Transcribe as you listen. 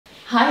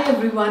Hi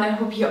everyone, I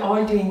hope you're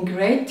all doing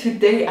great.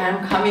 Today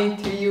I'm coming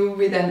to you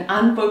with an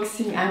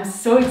unboxing. I'm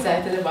so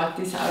excited about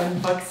this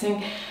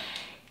unboxing.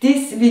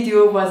 This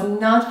video was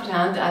not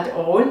planned at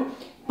all,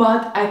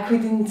 but I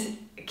couldn't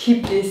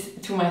keep this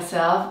to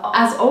myself.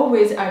 As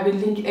always, I will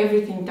link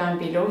everything down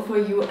below for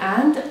you,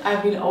 and I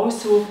will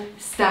also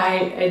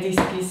style these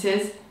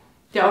pieces.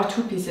 There are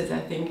two pieces I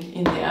think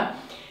in there,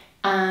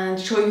 and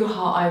show you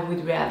how I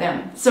would wear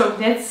them. So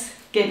let's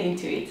get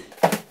into it.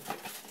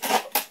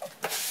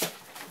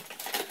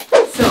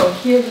 So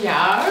here we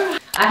are.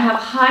 I have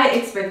high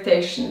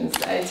expectations.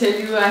 I tell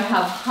you, I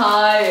have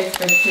high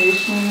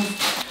expectations.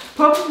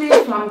 Probably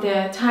from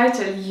the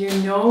title you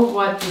know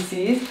what this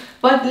is,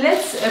 but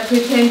let's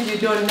pretend you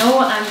don't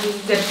know, and this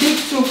is a big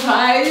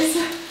surprise.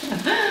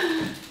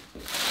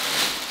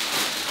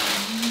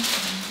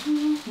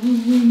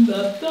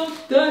 Da, da,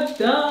 da,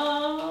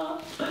 da.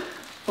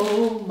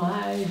 Oh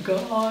my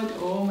god,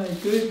 oh my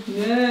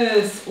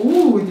goodness.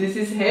 Ooh, this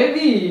is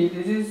heavy,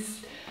 this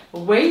is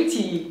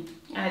weighty.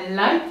 I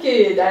like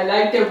it, I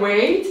like the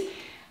weight,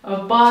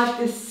 but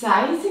the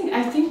sizing,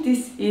 I think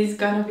this is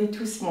gonna be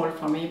too small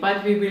for me,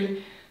 but we will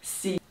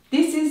see.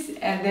 This is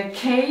the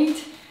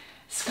Khaite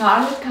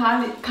Scarlet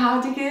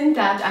Cardigan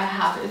that I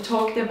have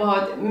talked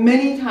about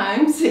many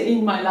times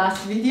in my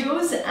last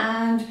videos,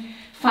 and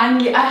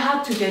finally I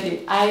had to get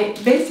it. I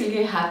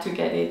basically had to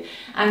get it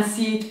and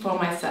see it for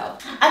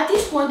myself. At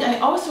this point I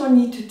also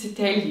need to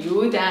tell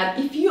you that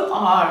if you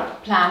are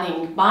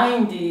planning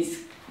buying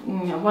these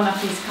one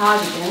of these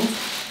cardigans,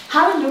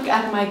 have a look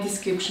at my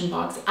description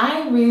box.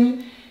 I will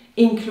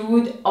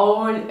include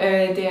all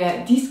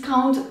the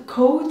discount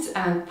codes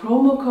and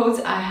promo codes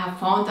I have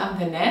found on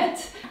the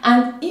net.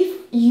 And if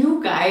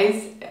you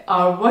guys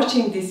are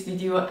watching this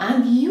video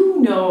and you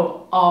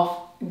know of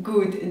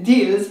good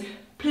deals,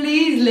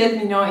 please let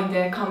me know in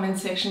the comment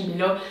section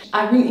below.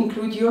 I will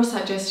include your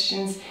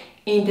suggestions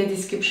in the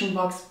description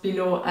box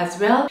below as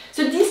well.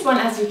 So this one,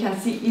 as you can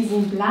see, is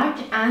in black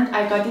and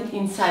I got it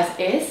in size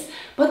S.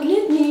 But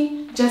let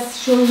me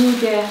just show you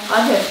the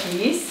other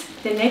piece,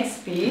 the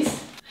next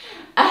piece.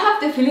 I have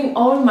the feeling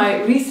all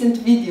my recent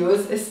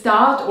videos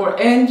start or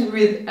end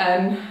with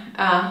an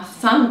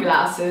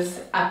sunglasses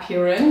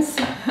appearance.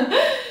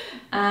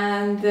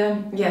 And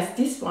yes,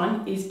 this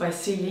one is by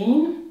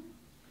Celine.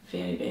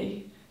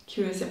 Very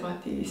curious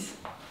about this.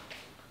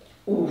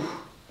 Ooh,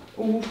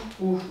 ooh,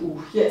 ooh,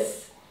 ooh,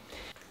 yes.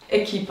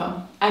 A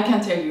keeper, I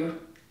can tell you,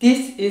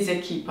 this is a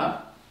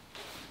keeper.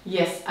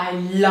 Yes, I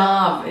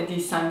love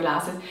these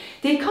sunglasses.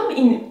 They come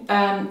in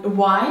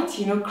white,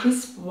 you know,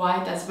 crisp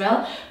white as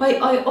well, but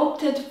I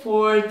opted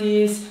for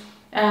this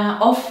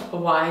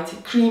off-white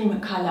cream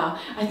color.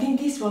 I think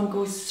this one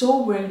goes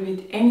so well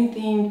with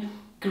anything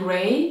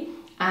gray,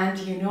 and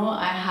you know,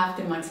 I have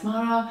the Max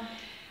Mara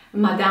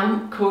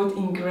Madame coat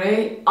in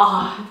gray.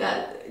 Ah,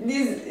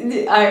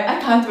 I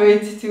can't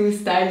wait to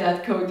style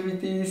that coat with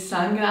these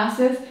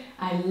sunglasses.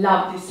 I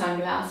love these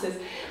sunglasses.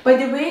 By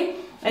the way,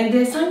 and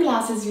the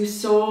sunglasses you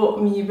saw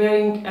me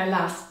wearing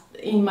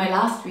in my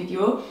last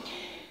video,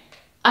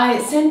 I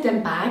sent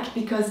them back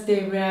because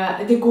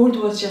the gold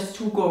was just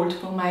too gold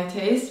for my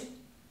taste.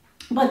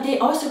 But they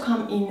also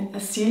come in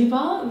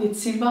silver, with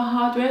silver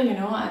hardware, you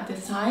know, at the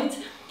sides.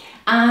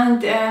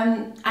 And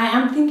I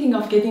am thinking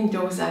of getting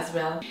those as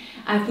well.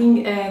 I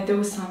think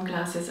those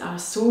sunglasses are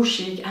so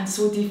chic and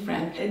so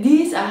different.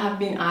 These I have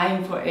been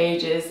eyeing for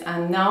ages,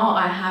 and now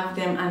I have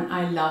them and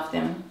I love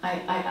them.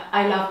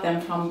 I love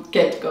them from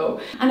get-go.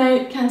 And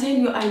I can tell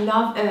you, I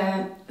love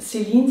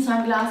Celine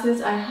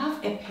sunglasses. I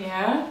have a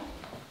pair.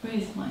 Where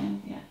is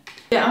mine? Yeah.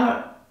 They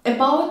are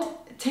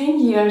about 10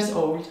 years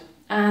old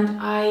and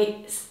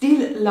I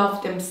still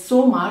love them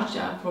so much. They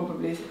are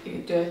probably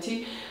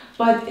dirty,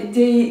 but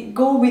they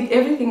go with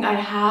everything I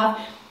have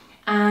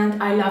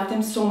and I love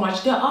them so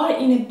much. They are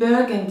in a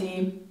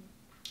burgundy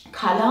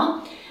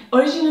color.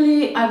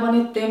 Originally I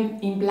wanted them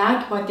in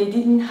black, but they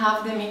didn't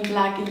have them in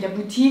black in the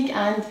boutique.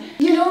 And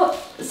you know,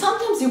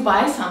 sometimes you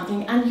buy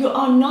something and you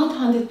are not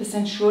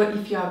 100% sure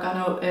if you are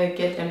gonna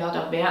get a lot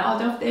of wear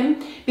out of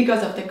them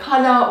because of the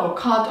color or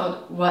cut or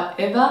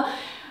whatever.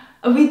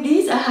 With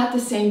these I had the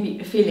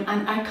same feeling,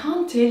 and I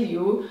can't tell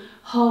you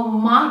how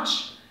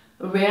much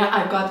wear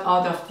I got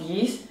out of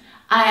these.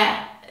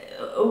 I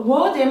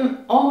wore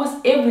them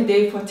almost every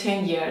day for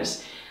 10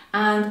 years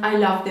and I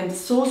love them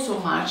so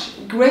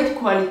much. Great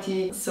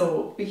quality,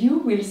 so you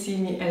will see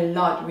me a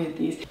lot with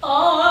these.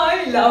 Oh,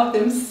 I love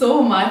them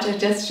so much. I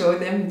just showed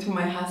them to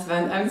my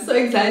husband. I'm so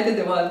excited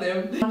about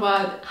them,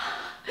 but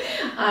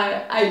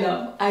I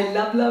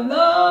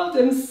love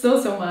them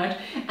so much.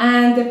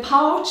 And the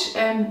pouch,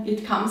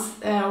 it comes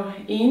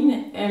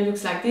in and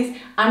looks like this.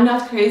 I'm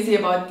not crazy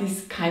about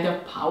this kind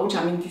of pouch.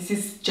 I mean, this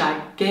is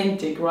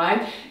gigantic,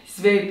 right? It's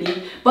very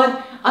big.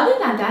 But other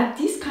than that,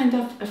 these kind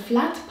of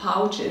flat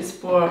pouches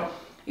for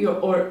your,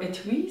 or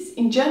etuis,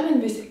 in German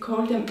we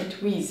call them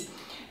etuis,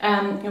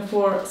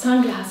 for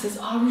sunglasses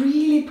are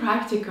really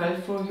practical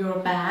for your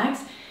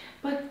bags.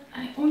 But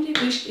I only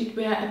wished it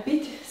were a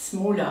bit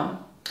smaller.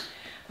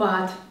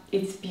 But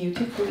it's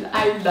beautiful.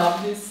 I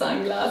love these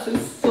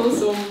sunglasses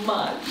so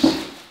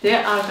much. They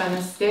are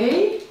gonna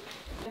stay.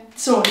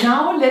 So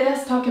now let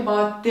us talk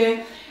about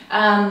the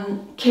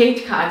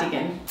Khaite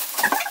cardigan.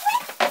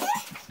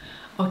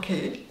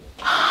 Okay.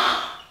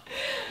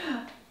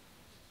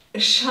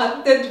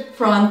 Shut that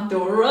front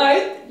door,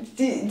 right?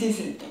 This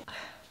is...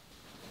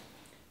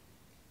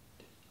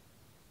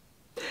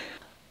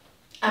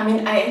 I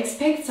mean, I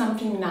expect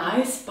something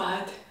nice,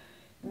 but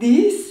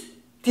this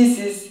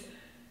is...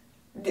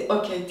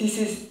 Okay,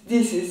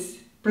 this is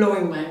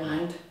blowing my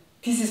mind.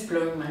 This is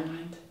blowing my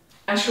mind.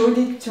 I showed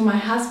it to my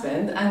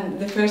husband, and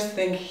the first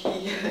thing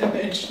he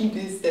mentioned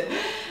is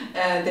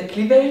the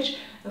cleavage.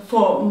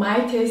 For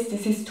my taste,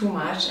 this is too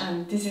much,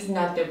 and this is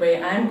not the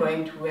way I'm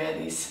going to wear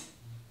this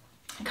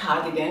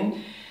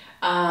cardigan.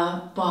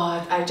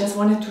 But I just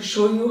wanted to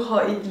show you how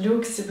it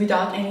looks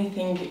without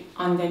anything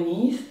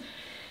underneath.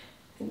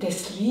 The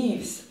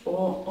sleeves,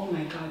 oh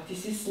my god,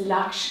 this is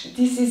luxury.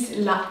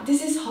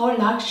 This is how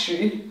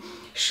luxury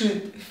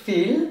should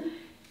feel.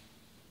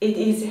 It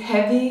is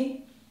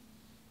heavy,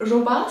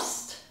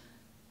 robust,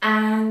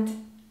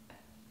 and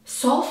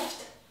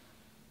soft,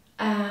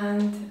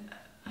 and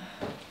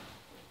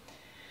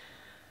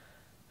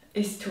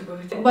it's too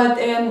good. But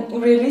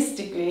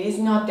realistically, it's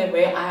not the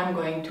way I am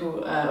going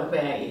to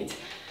wear it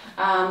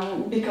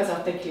because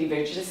of the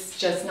cleavage. It's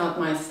just not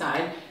my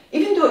style.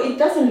 Even though it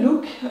doesn't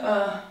look,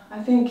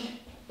 I think,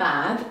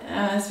 bad,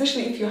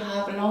 especially if you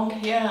have long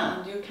hair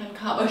and you can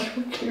cover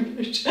your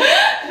cleavage.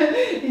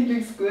 It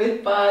looks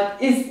good,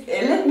 but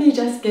let me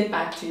just get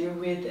back to you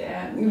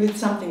with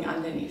something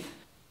underneath.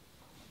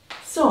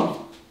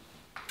 So,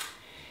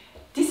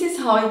 this is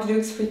how it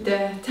looks with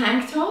the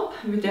tank top,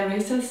 with the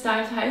racer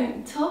style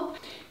tank top.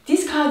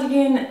 This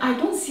cardigan, I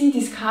don't see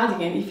this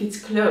cardigan if it's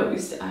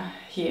closed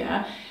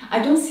here. I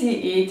don't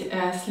see it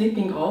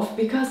slipping off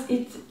because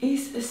it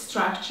is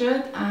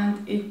structured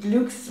and it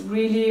looks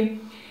really,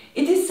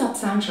 it is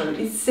substantial.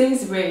 It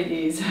says where it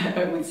is,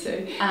 I would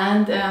say.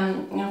 And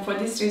for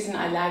this reason,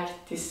 I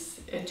like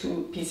these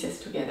two pieces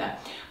together.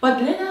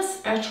 But let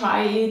us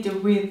try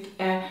it with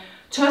a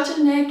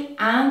turtleneck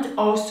and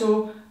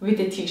also with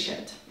a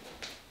t-shirt.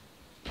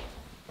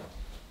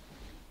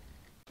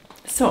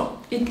 So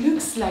it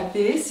looks like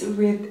this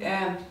with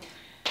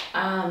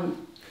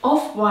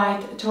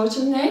off-white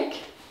turtleneck,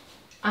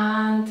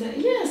 and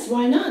yes,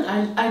 why not?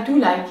 I do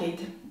like it.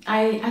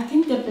 I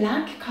think the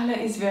black color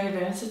is very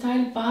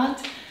versatile,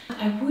 but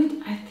I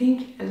would, I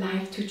think,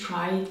 like to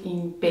try it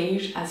in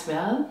beige as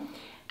well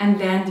and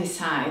then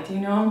decide, you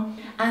know.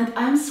 And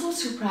I'm so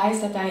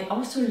surprised that I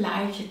also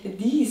like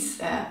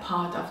this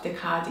part of the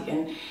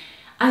cardigan.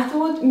 I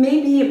thought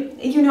maybe,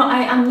 you know,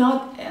 I am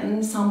not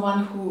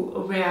someone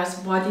who wears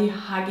body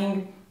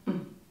hugging,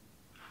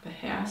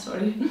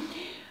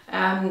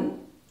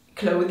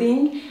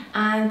 clothing,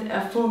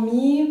 and for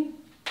me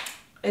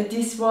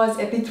this was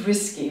a bit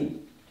risky,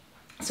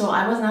 so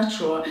I was not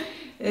sure.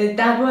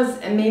 That was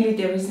mainly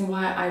the reason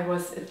why I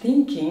was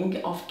thinking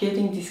of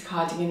getting this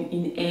cardigan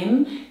in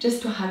M,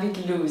 just to have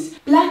it loose.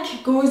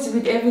 Black goes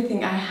with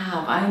everything I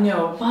have, I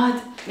know, but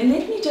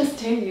let me just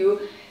tell you,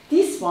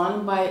 this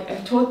one by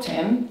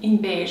Totem in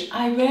beige,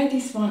 I wear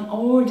this one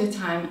all the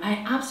time.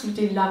 I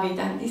absolutely love it,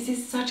 and this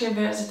is such a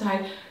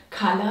versatile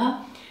color.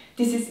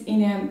 This is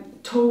in a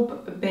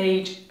taupe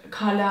beige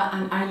color,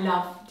 and I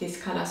love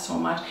this color so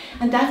much.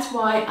 And that's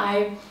why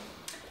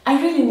I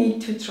really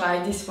need to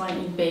try this one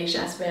in beige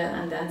as well,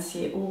 and then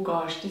see, oh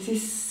gosh, this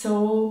is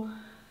so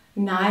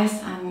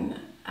nice and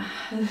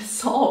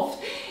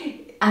soft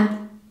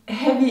and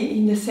heavy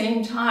in the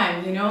same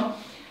time, you know.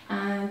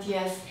 And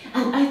yes,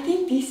 and I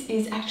think this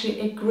is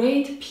actually a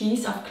great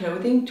piece of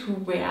clothing to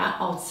wear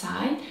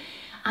outside.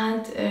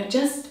 And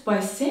just by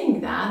saying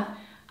that,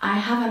 I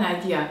have an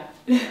idea.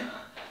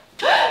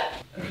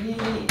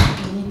 Really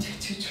need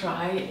to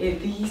try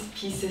these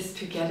pieces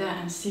together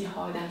and see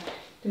how that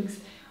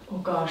looks. Oh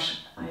gosh,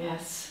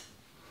 yes.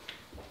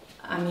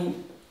 I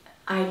mean,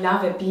 I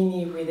love a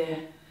beanie with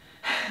a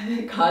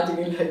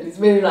cardigan like this.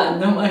 Very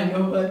random, I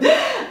know, but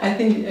I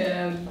think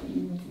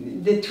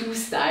the two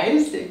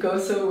styles, they go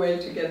so well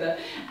together.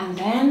 And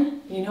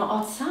then, you know,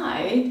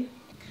 outside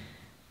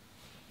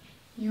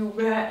you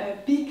wear a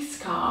big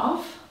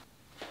scarf.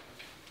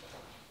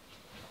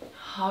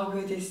 How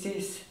good is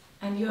this?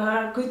 And you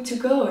are good to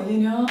go, you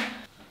know.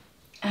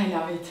 I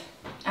love it.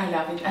 I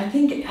love it. I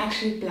think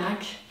actually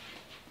black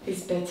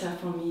is better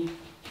for me.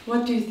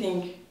 What do you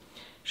think?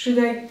 Should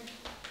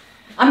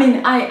I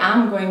mean, I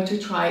am going to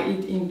try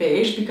it in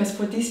beige because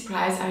for this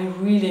price I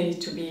really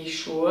need to be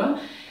sure.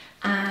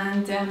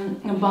 And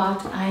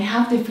but I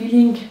have the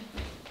feeling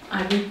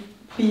I will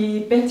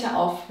be better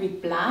off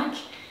with black.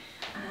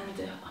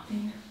 And I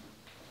mean,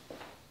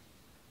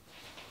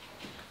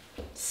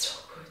 so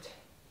good,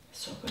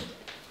 so good,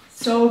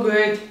 so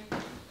good.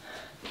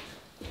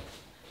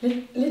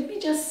 Let me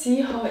just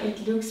see how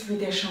it looks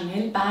with a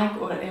Chanel bag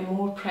or a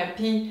more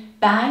preppy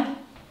bag.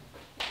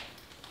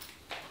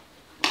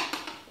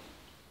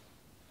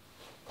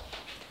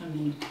 I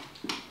mean,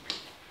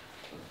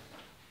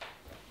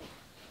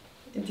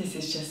 this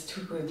is just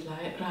too good,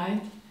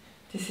 right?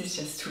 This is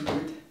just too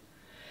good.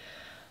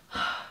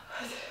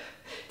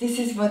 This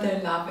is what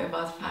I love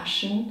about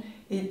fashion.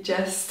 It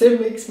just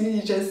makes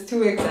me just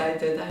too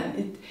excited, and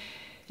it,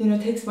 you know,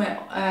 takes my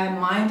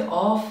mind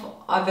off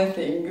other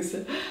things.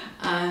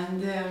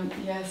 And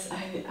yes,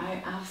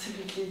 I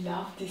absolutely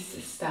love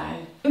this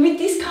style. With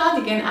this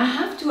cardigan, I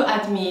have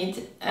to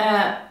admit,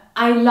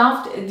 I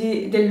loved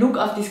the look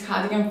of this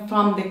cardigan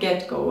from the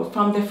get-go,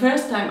 from the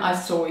first time I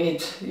saw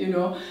it, you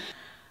know.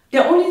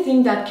 The only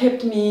thing that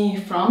kept me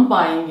from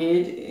buying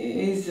it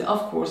is, of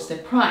course, the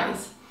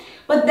price.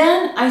 But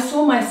then I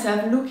saw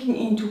myself looking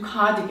into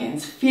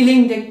cardigans,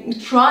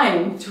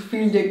 trying to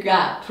fill the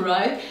gap,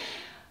 right?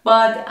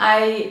 But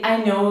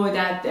I know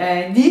that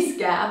this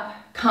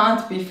gap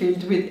can't be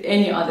filled with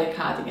any other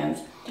cardigans.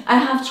 I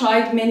have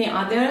tried many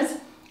others,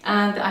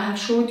 and I have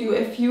showed you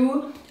a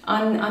few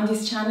on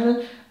this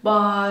channel,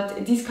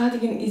 but this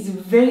cardigan is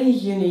very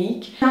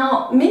unique.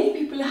 Now, many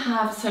people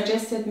have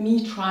suggested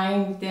me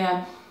trying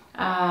the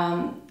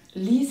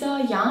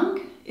Lisa Young.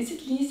 Is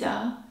it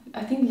Lisa?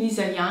 I think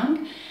Lisa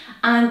Young.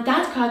 And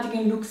that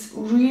cardigan looks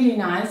really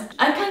nice.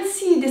 I can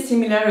see the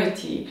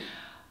similarity,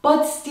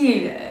 but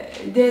still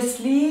the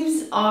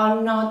sleeves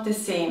are not the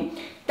same.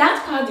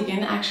 That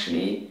cardigan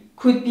actually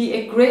could be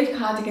a great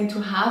cardigan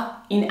to have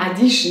in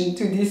addition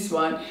to this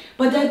one,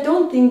 but I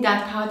don't think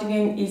that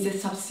cardigan is a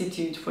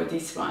substitute for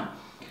this one.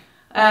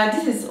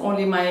 This is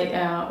only my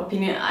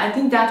opinion. I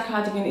think that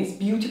cardigan is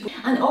beautiful,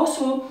 and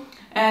also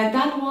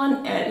that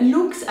one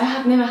looks, I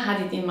have never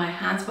had it in my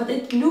hands, but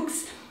it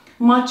looks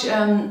much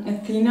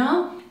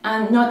thinner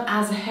and not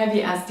as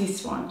heavy as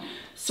this one.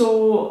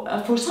 So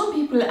for some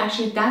people,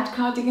 actually that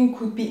cardigan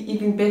could be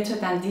even better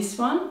than this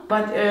one.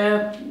 But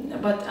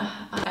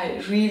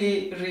I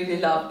really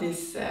love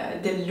this,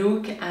 the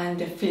look and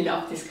the feel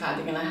of this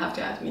cardigan, I have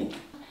to admit.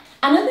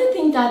 Another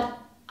thing that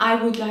I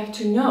would like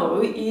to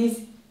know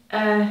is,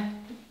 I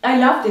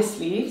love the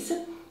sleeves,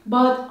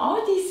 but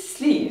are these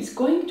sleeves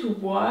going to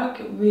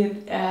work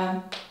with a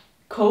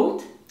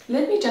coat?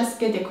 Let me just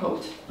get a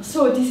coat.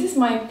 So this is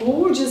my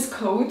gorgeous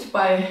coat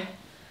by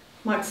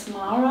Max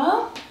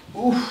Mara.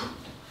 Oof.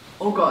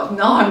 Oh god,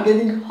 now I'm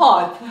getting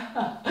hot.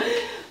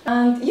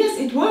 And yes,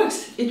 it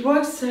works. It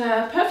works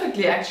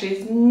perfectly actually.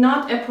 It's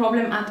not a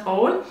problem at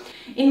all.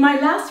 In my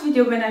last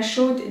video when I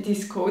showed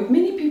this coat,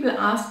 many people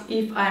asked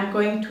if I'm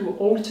going to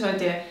alter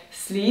the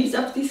sleeves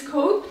of this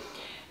coat.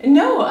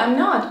 No, I'm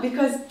not,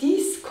 because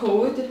these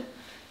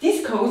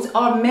coats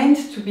are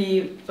meant to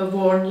be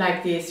worn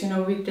like this, you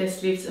know, with the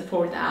sleeves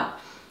fold up.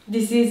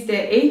 This is the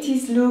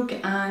 80s look,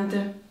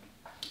 and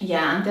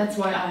yeah, and that's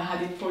why I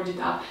had it folded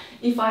up.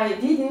 If I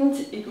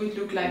didn't, it would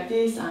look like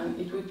this, and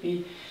it would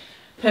be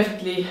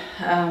perfectly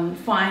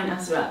fine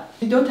as well.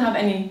 We don't have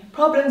any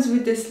problems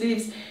with the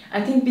sleeves,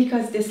 I think,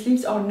 because the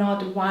sleeves are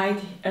not wide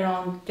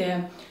around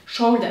the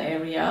shoulder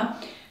area.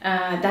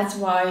 That's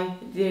why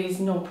there is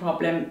no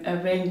problem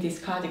wearing this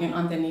cardigan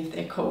underneath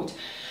a coat.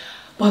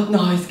 But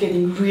now it's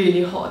getting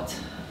really hot.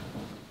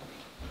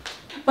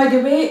 By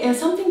the way,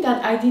 something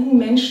that I didn't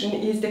mention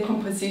is the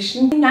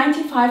composition.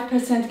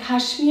 95%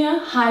 cashmere,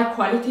 high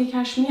quality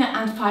cashmere,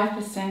 and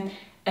 5%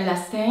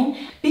 elastane.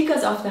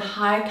 Because of the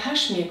high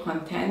cashmere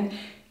content,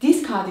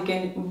 this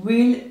cardigan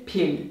will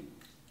peel.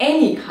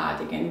 Any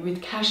cardigan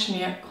with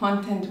cashmere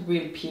content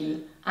will peel.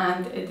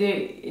 And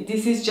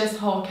this is just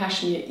how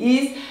cashmere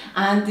is,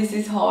 and this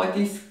is how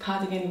this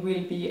cardigan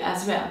will be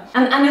as well.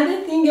 And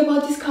another thing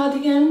about this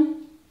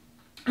cardigan,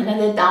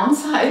 another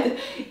downside,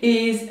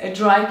 is a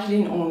dry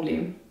clean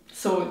only.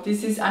 So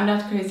this is, I'm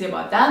not crazy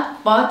about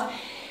that, but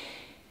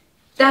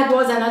that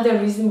was another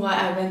reason why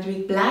I went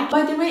with black.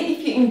 By the way,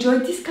 if you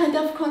enjoyed this kind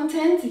of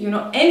content, you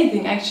know,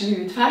 anything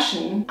actually with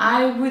fashion,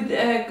 I would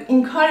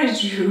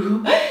encourage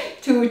you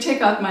to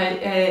check out my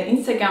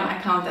Instagram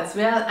account as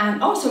well,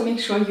 and also make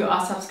sure you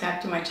are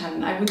subscribed to my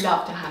channel. I would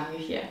love to have you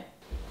here.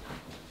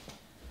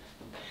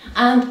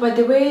 And by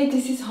the way,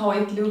 this is how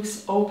it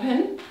looks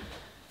open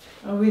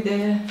with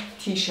the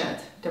t-shirt,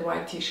 the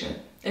white t-shirt.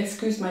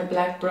 Excuse my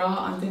black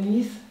bra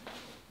underneath,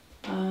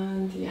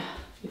 and yeah,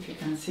 if you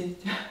can see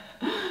it.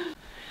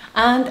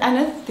 And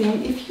another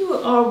thing, if you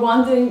are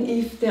wondering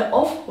if the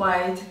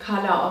off-white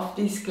color of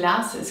these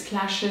glasses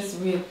clashes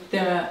with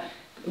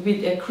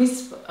a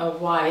crisp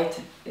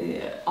white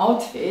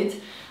outfit,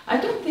 I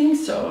don't think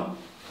so.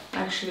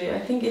 Actually, I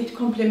think it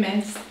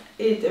complements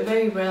it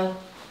very well.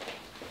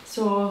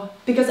 So,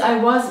 because I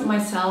was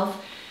myself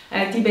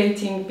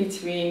debating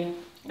between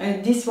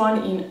this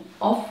one in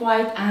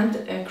off-white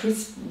and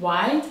crisp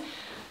white,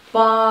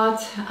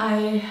 but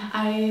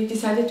I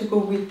decided to go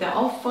with the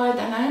off-white,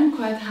 and I am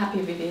quite happy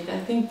with it. I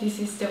think this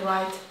is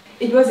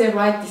it was a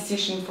right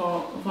decision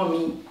for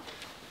me.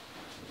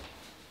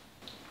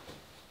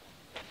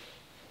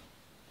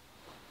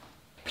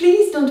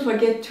 Please don't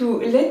forget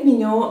to let me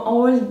know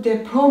all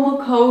the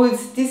promo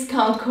codes,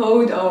 discount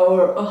code,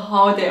 or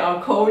how they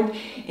are called,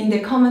 in the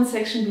comment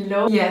section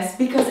below. Yes,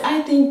 because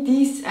I think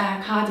these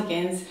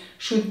cardigans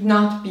should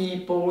not be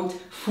bought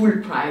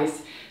full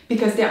price,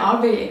 because they are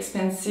very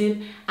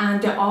expensive,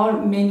 and there are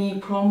many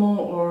promo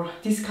or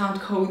discount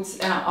codes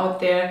out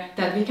there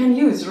that we can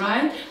use,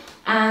 right?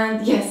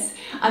 And yes,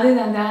 Other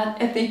than that,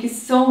 thank you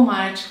so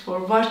much for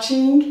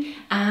watching,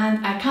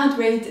 and I can't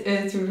wait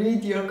to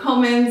read your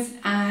comments.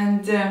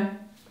 And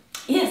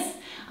yes,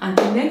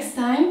 until next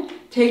time,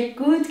 take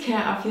good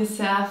care of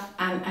yourself,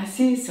 and I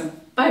see you soon.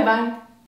 Bye bye.